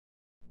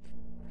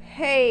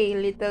Hey,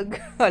 little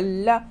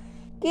girl.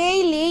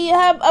 Kaylee, you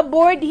have a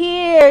board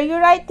here. You're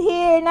right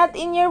here, not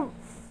in your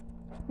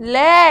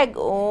leg.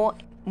 Oh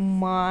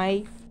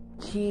my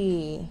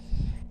G.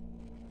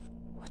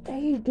 What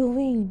are you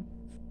doing?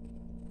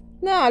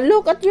 Nah,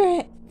 look at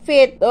your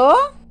feet,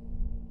 oh.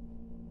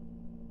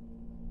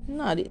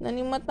 Nah, di na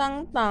ni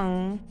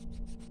matangtang.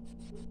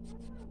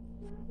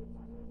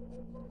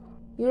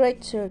 You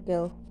right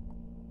circle.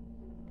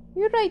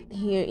 You're right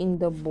here in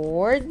the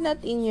board,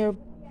 not in your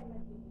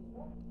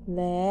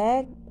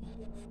leg.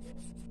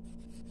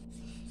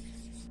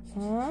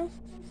 Huh?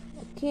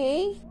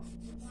 Okay.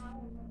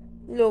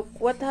 Look,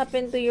 what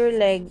happened to your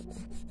leg?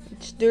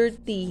 It's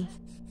dirty.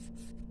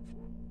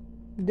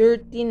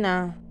 Dirty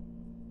na.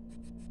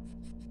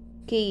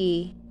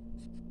 Okay.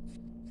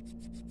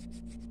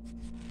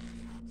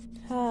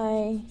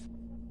 Hi.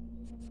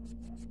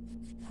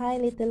 Hi,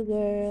 little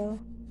girl.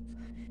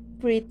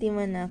 Pretty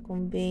man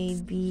akong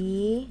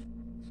baby.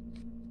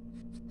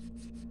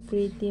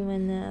 Pretty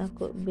man na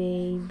ako,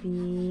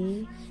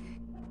 baby.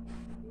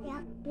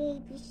 Like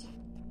baby shark.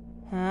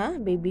 Huh?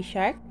 Baby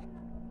shark?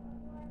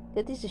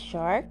 That is a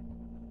shark?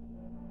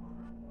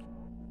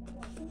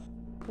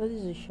 What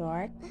is a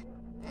shark?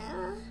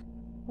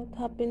 What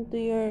happened to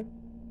your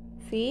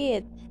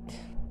feet?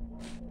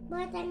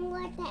 Butang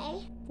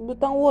water.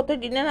 Butang water,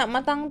 di na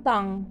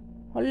matangtang.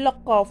 Hala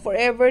ka,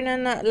 forever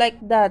na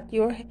like that.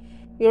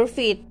 Your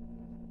feet.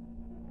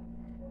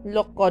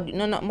 Look ka, di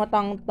na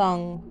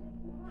matangtang.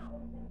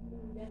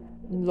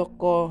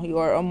 Look ka, you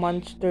are a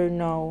monster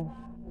now.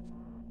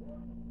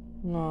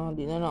 No,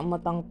 di na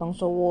matangtang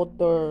sa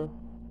water.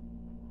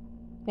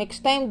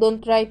 Next time,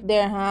 don't write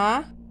there,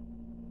 ha?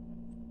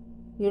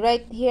 You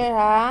write here,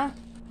 ha?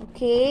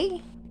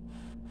 Okay?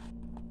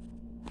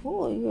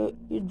 Oh,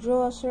 you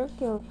draw a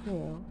circle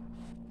here.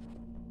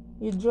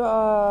 You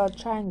draw a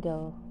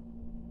triangle.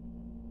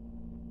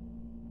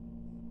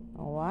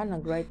 Oh,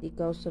 nag-write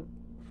ikaw sa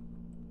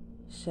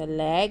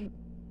leg.